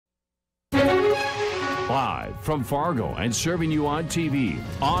Live from Fargo and serving you on TV,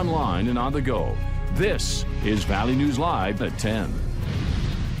 online, and on the go. This is Valley News Live at 10.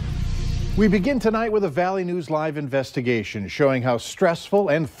 We begin tonight with a Valley News Live investigation showing how stressful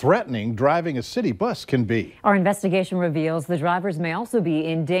and threatening driving a city bus can be. Our investigation reveals the drivers may also be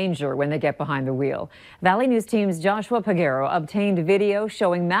in danger when they get behind the wheel. Valley News team's Joshua Pagero obtained video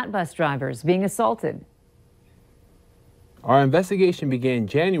showing Matt bus drivers being assaulted. Our investigation began in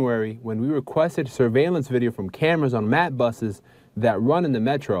January when we requested surveillance video from cameras on Matt buses that run in the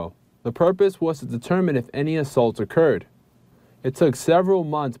metro. The purpose was to determine if any assaults occurred. It took several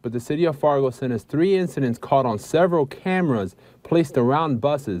months, but the city of Fargo sent us 3 incidents caught on several cameras placed around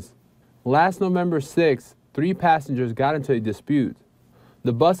buses. Last November 6th, 3 passengers got into a dispute.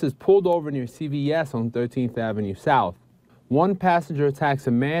 The buses pulled over near CVS on 13th Avenue South. One passenger attacks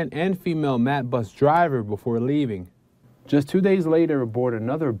a man and female Matt bus driver before leaving. Just 2 days later, aboard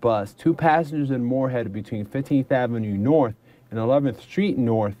another bus, 2 passengers in Moorhead between 15th Avenue North and 11th Street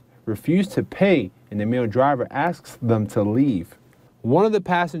North refused to pay, and the male driver asks them to leave. One of the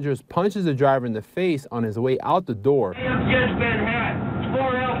passengers punches the driver in the face on his way out the door.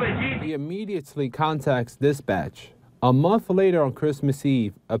 He immediately contacts dispatch. A month later on Christmas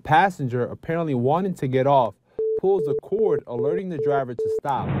Eve, a passenger, apparently wanting to get off, pulls the cord, alerting the driver to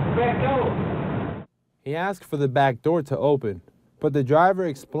stop. He asks for the back door to open, but the driver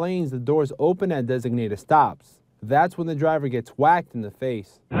explains the doors open at designated stops. That's when the driver gets whacked in the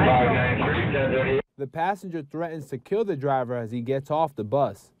face. The passenger threatens to kill the driver as he gets off the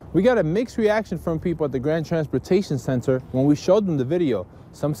bus. We got a mixed reaction from people at the Grand Transportation Center when we showed them the video.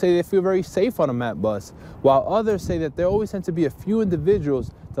 Some say they feel very safe on a Matt bus, while others say that there always tend to be a few individuals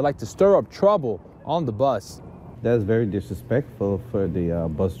that like to stir up trouble on the bus. That's very disrespectful for the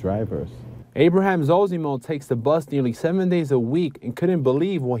bus drivers. Abraham Zozimo takes the bus nearly 7 days a week and couldn't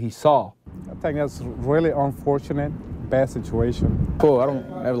believe what he saw. I think that's really unfortunate, bad situation. Cool, I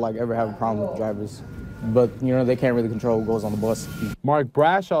don't ever have a problem with drivers, but they can't really control what goes on the bus. Mark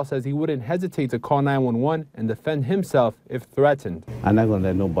Brashaw says he wouldn't hesitate to call 911 and defend himself if threatened. I'm not going to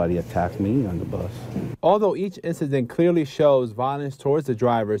let nobody attack me on the bus. Although each incident clearly shows violence towards the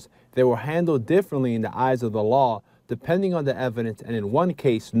drivers, they were handled differently in the eyes of the law, depending on the evidence, and in one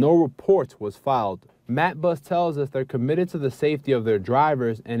case, no report was filed. Matt Bus tells us they're committed to the safety of their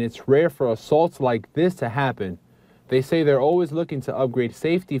drivers, and it's rare for assaults like this to happen. They say they're always looking to upgrade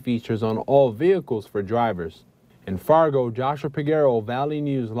safety features on all vehicles for drivers. In Fargo, Joshua Pagero, Valley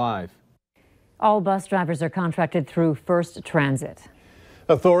News Live. All bus drivers are contracted through First Transit.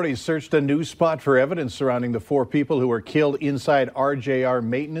 Authorities searched a new spot for evidence surrounding the 4 people who were killed inside RJR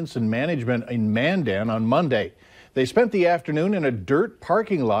Maintenance and Management in Mandan on Monday. They spent the afternoon in a dirt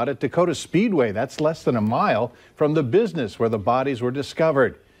parking lot at Dakota Speedway. That's less than a mile from the business where the bodies were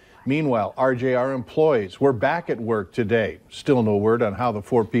discovered. Meanwhile, RJR employees were back at work today. Still no word on how the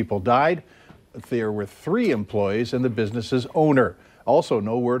 4 people died. There were 3 employees and the business's owner. Also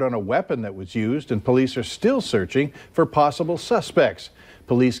no word on a weapon that was used, and police are still searching for possible suspects.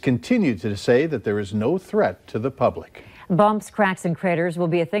 Police continue to say that there is no threat to the public. Bumps, cracks, and craters will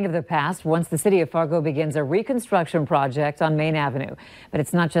be a thing of the past once the city of Fargo begins a reconstruction project on Main Avenue. But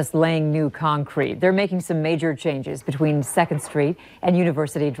it's not just laying new concrete. They're making some major changes between 2nd Street and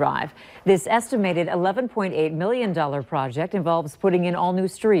University Drive. This estimated $11.8 million project involves putting in all new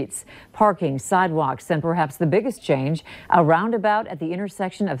streets, parking, sidewalks, and perhaps the biggest change, a roundabout at the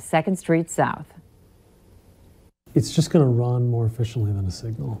intersection of 2nd Street South. It's just going to run more efficiently than a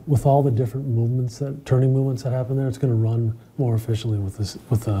signal. With all the different movements, turning movements that happen there, it's going to run more efficiently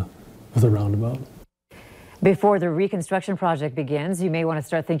with a roundabout. Before the reconstruction project begins, you may want to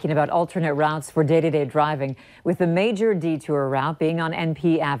start thinking about alternate routes for day-to-day driving, with the major detour route being on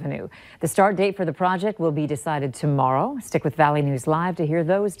NP Avenue. The start date for the project will be decided tomorrow. Stick with Valley News Live to hear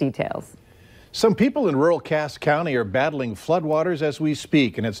those details. Some people in rural Cass County are battling floodwaters as we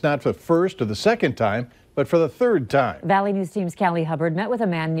speak, and it's not the first or the second time, but for the 3rd time. Valley News team's Callie Hubbard met with a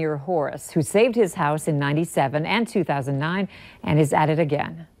man near Horace who saved his house in '97 and 2009 and is at it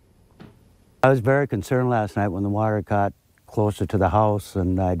again. I was very concerned last night when the water got closer to the house,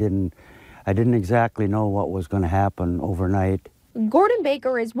 and I didn't exactly know what was going to happen overnight. Gordon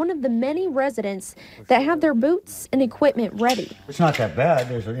Baker is one of the many residents that have their boots and equipment ready. It's not that bad.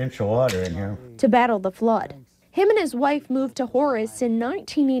 There's an inch of water in here. To battle the flood. Him and his wife moved to Horace in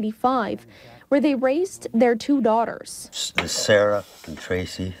 1985, where they raised their 2 daughters. Sarah and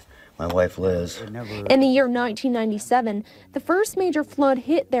Tracy, my wife Liz. In the year 1997, the first major flood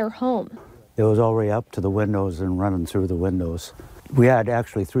hit their home. It was already up to the windows and running through the windows. We had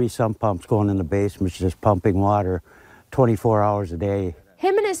actually 3 sump pumps going in the basement, just pumping water 24 hours a day.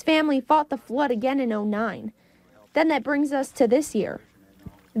 Him and his family fought the flood again in '09. Then that brings us to this year.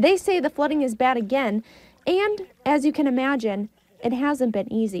 They say the flooding is bad again, and as you can imagine, it hasn't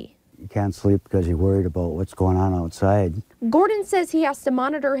been easy. You can't sleep because you're worried about what's going on outside. Gordon says he has to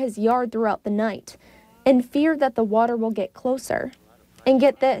monitor his yard throughout the night in fear that the water will get closer. And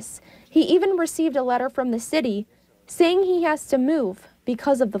get this, he even received a letter from the city saying he has to move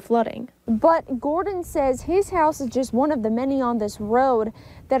because of the flooding. But Gordon says his house is just one of the many on this road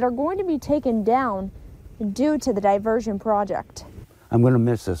that are going to be taken down due to the diversion project. I'm going to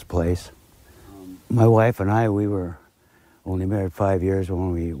miss this place. My wife and I, we were only married 5 years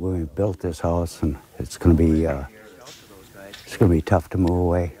when we built this house, and it's going to be tough to move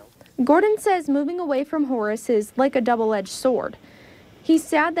away. Gordon says moving away from Horace is like a double-edged sword. He's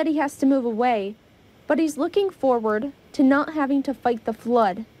sad that he has to move away, but he's looking forward to not having to fight the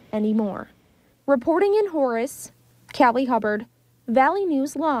flood anymore. Reporting in Horace, Callie Hubbard, Valley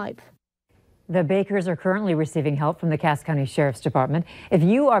News Live. The Bakers are currently receiving help from the Cass County Sheriff's Department. If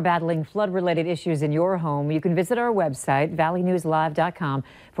you are battling flood-related issues in your home, you can visit our website, valleynewslive.com,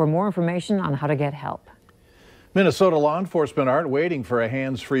 for more information on how to get help. Minnesota law enforcement aren't waiting for a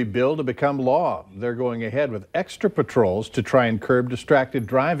hands-free bill to become law. They're going ahead with extra patrols to try and curb distracted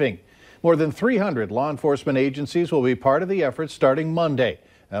driving. More than 300 law enforcement agencies will be part of the effort starting Monday.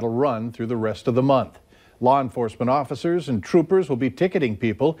 That'll run through the rest of the month. Law enforcement officers and troopers will be ticketing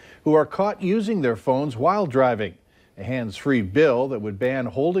people who are caught using their phones while driving. A hands-free bill that would ban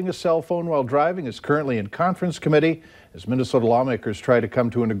holding a cell phone while driving is currently in conference committee as Minnesota lawmakers try to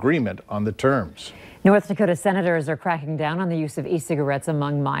come to an agreement on the terms. North Dakota senators are cracking down on the use of e-cigarettes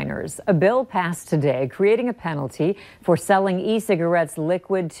among minors. A bill passed today creating a penalty for selling e-cigarettes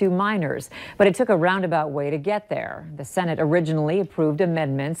liquid to minors, but it took a roundabout way to get there. The Senate originally approved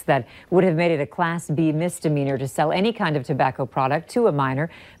amendments that would have made it a Class B misdemeanor to sell any kind of tobacco product to a minor,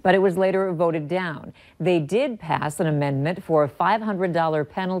 but it was later voted down. They did pass an amendment for a $500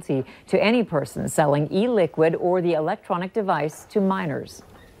 penalty to any person selling e-liquid or the electronic device to minors.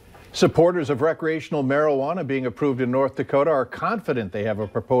 Supporters of recreational marijuana being approved in North Dakota are confident they have a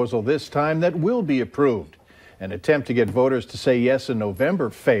proposal this time that will be approved. An attempt to get voters to say yes in November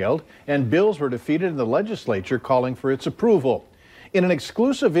failed, and bills were defeated in the legislature calling for its approval. In an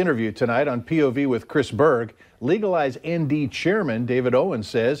exclusive interview tonight on POV with Chris Berg, Legalize ND chairman David Owen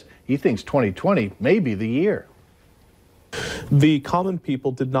says he thinks 2020 may be the year. The common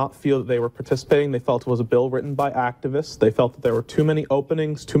people did not feel that they were participating. They felt it was a bill written by activists. They felt that there were too many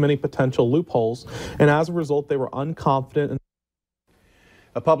openings, too many potential loopholes, and as a result, they were unconfident.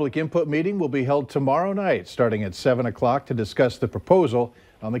 A public input meeting will be held tomorrow night, starting at 7 o'clock, to discuss the proposal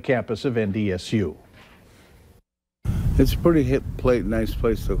on the campus of NDSU. It's a pretty hip place, nice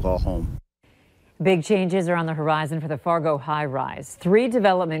place to call home. Big changes are on the horizon for the Fargo high-rise. 3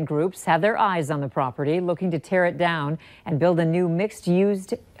 development groups have their eyes on the property, looking to tear it down and build a new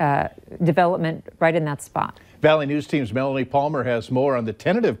mixed-use development right in that spot. Valley News Team's Melanie Palmer has more on the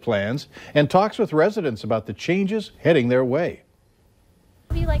tentative plans and talks with residents about the changes heading their way.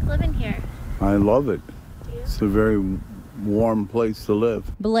 How do you like living here? I love it. It's a very warm place to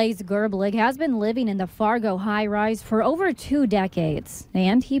live. Blaze Gerblig has been living in the Fargo high-rise for over 2 decades,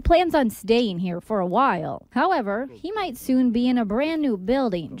 and he plans on staying here for a while. However, he might soon be in a brand new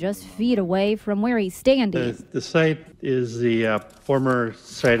building just feet away from where he's standing. The site is the former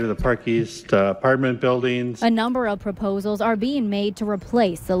site of the Park East apartment buildings. A number of proposals are being made to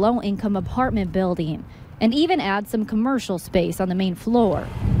replace the low-income apartment building and even add some commercial space on the main floor.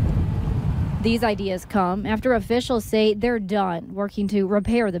 These ideas come after officials say they're done working to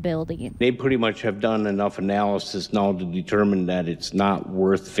repair the building. They pretty much have done enough analysis now to determine that it's not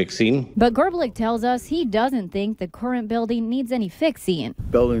worth fixing. But Gerblig tells us he doesn't think the current building needs any fixing.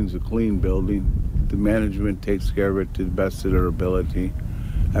 Building's a clean building. The management takes care of it to the best of their ability.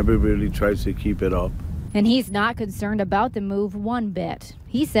 Everybody tries to keep it up. And he's not concerned about the move one bit.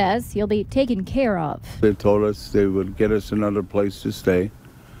 He says he'll be taken care of. They told us they would get us another place to stay,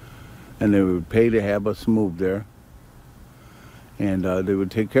 and they would pay to have us move there, and they would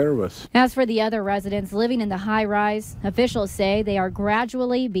take care of us. As for the other residents living in the high-rise, officials say they are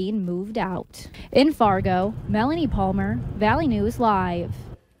gradually being moved out. In Fargo, Melanie Palmer, Valley News Live.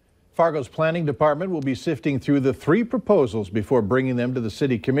 Fargo's planning department will be sifting through the 3 proposals before bringing them to the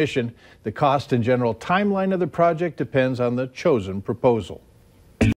city commission. The cost and general timeline of the project depends on the chosen proposal.